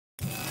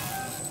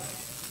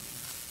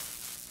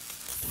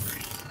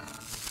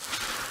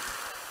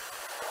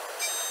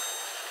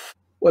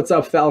What's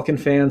up, Falcon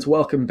fans?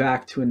 Welcome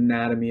back to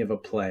Anatomy of a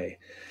Play.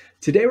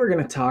 Today we're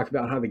going to talk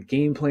about how the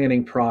game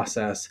planning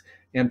process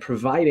and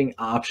providing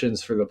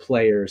options for the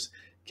players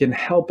can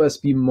help us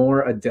be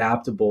more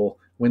adaptable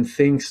when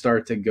things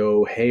start to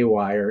go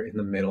haywire in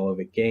the middle of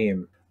a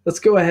game. Let's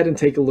go ahead and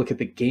take a look at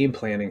the game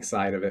planning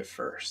side of it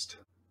first.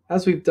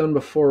 As we've done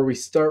before, we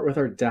start with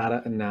our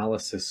data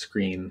analysis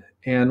screen,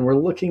 and we're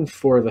looking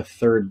for the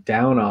third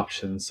down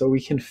option. So we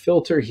can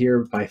filter here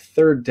by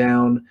third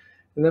down,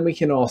 and then we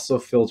can also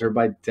filter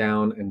by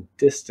down and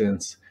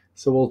distance.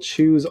 So we'll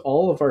choose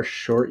all of our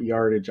short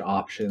yardage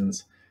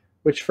options,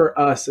 which for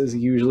us is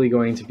usually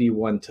going to be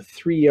 1 to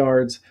 3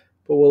 yards,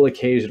 but we'll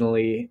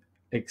occasionally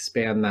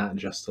expand that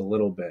just a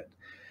little bit.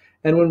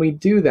 And when we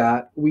do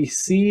that, we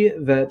see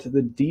that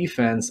the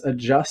defense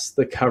adjusts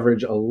the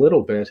coverage a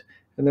little bit,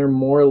 and they're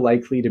more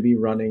likely to be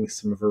running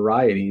some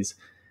varieties,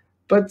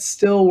 but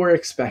still we're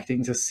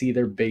expecting to see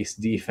their base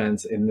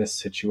defense in this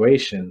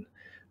situation.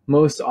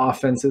 Most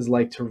offenses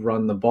like to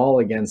run the ball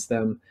against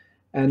them,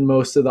 and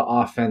most of the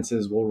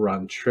offenses will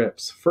run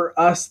trips. For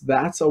us,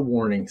 that's a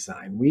warning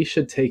sign. We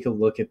should take a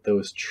look at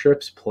those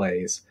trips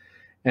plays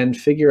and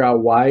figure out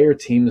why your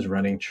team's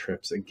running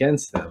trips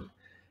against them.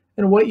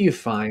 And what you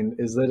find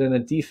is that in a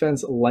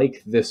defense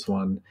like this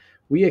one,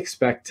 we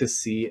expect to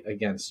see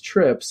against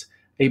trips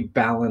a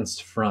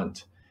balanced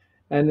front.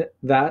 And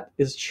that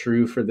is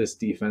true for this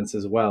defense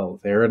as well.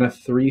 They're in a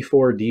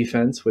 3-4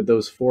 defense with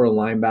those 4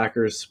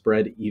 linebackers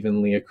spread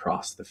evenly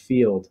across the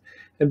field.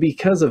 And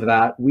because of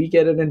that, we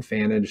get an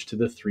advantage to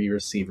the 3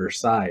 receiver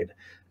side.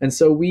 And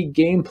so we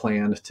game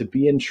planned to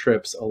be in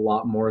trips a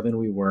lot more than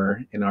we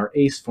were in our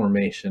ace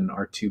formation,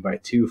 our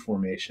 2x2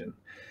 formation.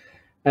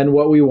 And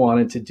what we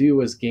wanted to do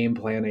was game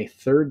plan a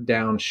third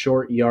down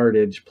short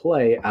yardage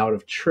play out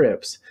of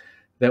trips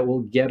that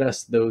will get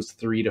us those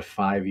 3 to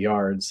 5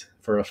 yards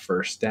for a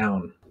first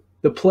down.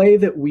 The play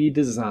that we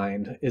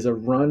designed is a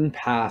run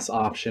pass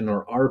option,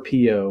 or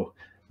RPO,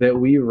 that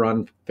we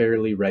run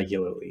fairly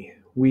regularly.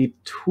 We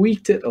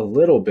tweaked it a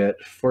little bit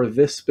for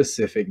this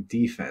specific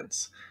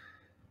defense.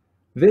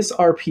 This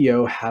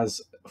RPO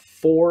has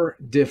 4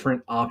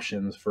 different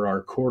options for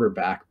our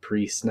quarterback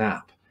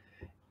pre-snap.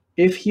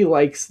 If he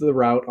likes the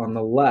route on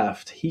the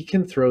left, he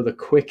can throw the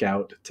quick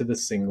out to the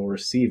single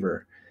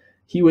receiver.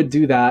 He would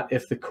do that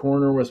if the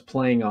corner was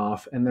playing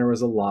off and there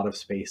was a lot of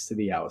space to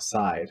the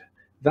outside.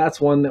 That's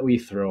one that we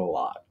throw a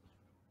lot.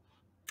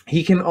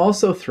 He can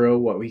also throw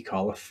what we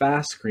call a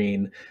fast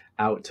screen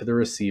out to the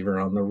receiver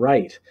on the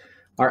right.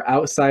 Our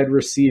outside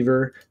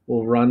receiver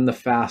will run the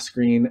fast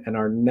screen, and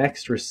our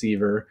next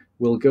receiver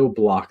will go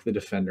block the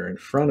defender in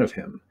front of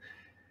him.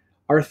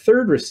 Our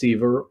third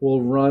receiver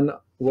will run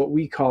what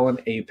we call an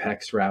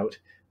apex route,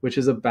 which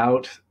is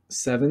about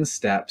 7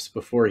 steps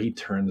before he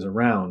turns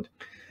around.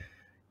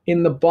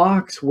 In the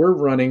box, we're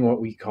running what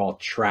we call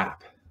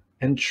trap.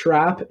 And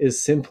trap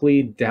is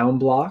simply down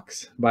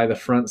blocks by the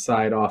front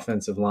side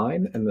offensive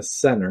line and the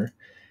center.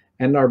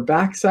 And our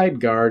backside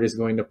guard is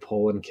going to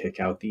pull and kick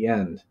out the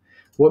end.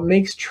 What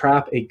makes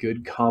trap a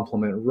good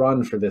complement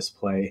run for this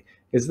play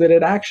is that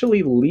it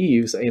actually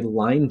leaves a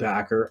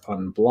linebacker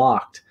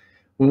unblocked.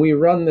 When we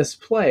run this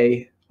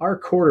play, our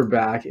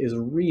quarterback is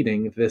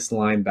reading this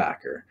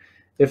linebacker.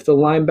 If the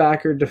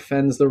linebacker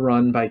defends the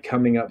run by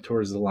coming up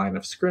towards the line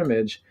of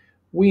scrimmage,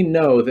 we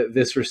know that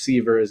this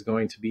receiver is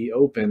going to be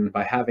open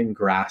by having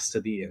grass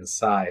to the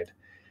inside.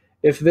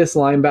 If this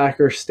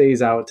linebacker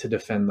stays out to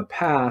defend the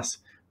pass,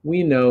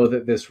 we know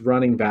that this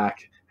running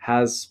back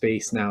has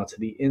space now to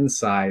the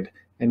inside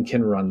and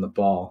can run the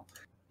ball.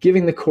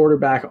 Giving the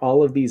quarterback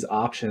all of these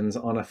options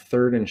on a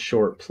third and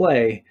short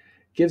play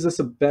gives us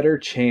a better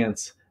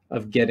chance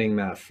of getting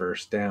that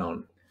first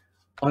down.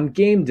 On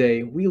game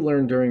day, we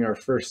learned during our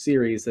first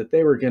series that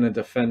they were going to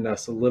defend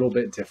us a little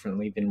bit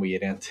differently than we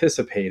had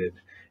anticipated.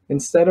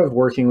 Instead of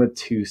working with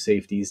 2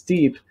 safeties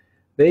deep,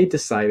 they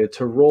decided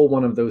to roll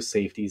one of those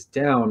safeties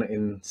down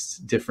in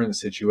different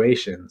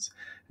situations.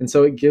 And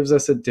so it gives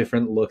us a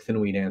different look than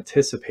we'd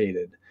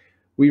anticipated.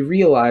 We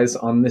realized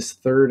on this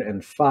 3rd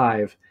and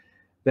 5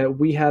 that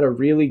we had a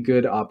really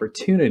good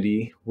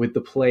opportunity with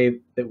the play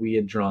that we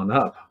had drawn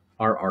up,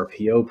 our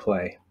RPO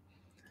play.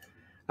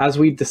 As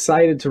we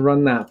decided to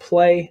run that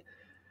play,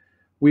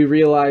 we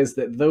realized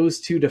that those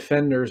 2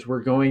 defenders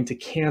were going to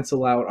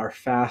cancel out our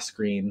fast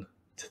screen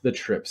to the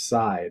trip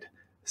side.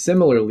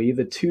 Similarly,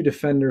 the 2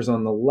 defenders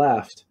on the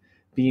left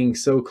being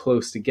so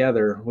close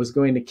together was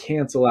going to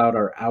cancel out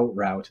our out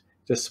route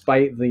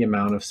despite the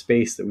amount of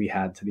space that we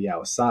had to the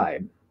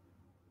outside.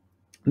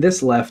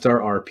 This left our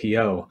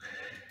RPO.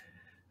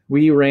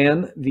 We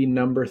ran the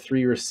number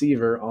 3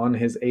 receiver on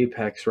his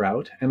apex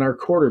route, and our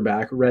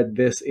quarterback read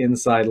this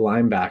inside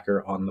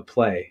linebacker on the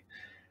play.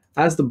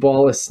 As the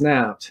ball is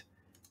snapped,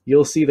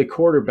 you'll see the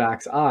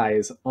quarterback's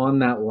eyes on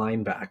that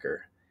linebacker.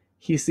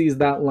 He sees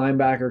that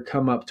linebacker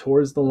come up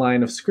towards the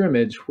line of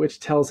scrimmage,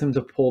 which tells him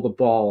to pull the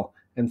ball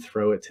and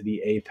throw it to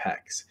the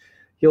apex.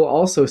 You'll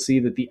also see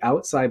that the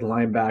outside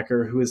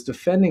linebacker who is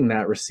defending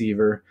that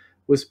receiver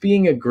was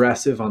being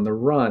aggressive on the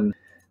run.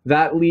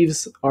 That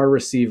leaves our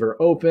receiver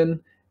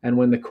open, And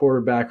when the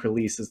quarterback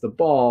releases the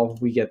ball,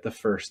 we get the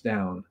first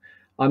down.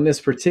 On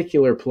this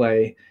particular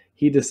play,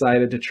 he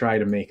decided to try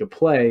to make a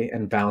play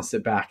and bounced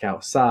it back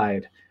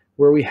outside,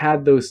 where we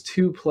had those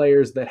two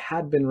players that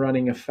had been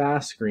running a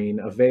fast screen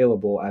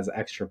available as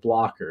extra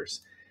blockers.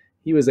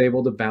 He was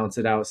able to bounce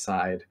it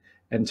outside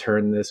and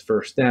turn this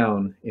first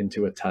down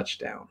into a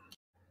touchdown.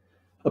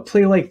 A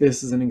play like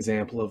this is an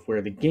example of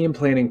where the game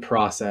planning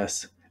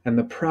process and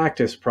the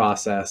practice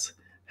process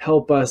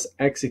help us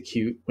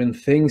execute when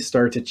things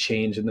start to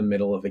change in the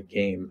middle of a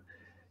game.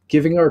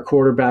 Giving our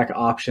quarterback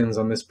options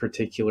on this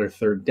particular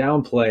third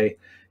down play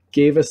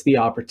gave us the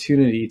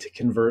opportunity to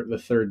convert the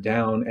third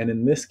down and,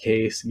 in this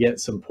case, get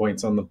some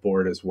points on the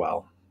board as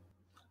well.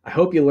 I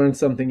hope you learned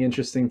something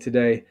interesting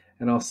today,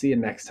 and I'll see you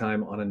next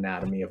time on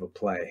Anatomy of a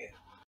Play.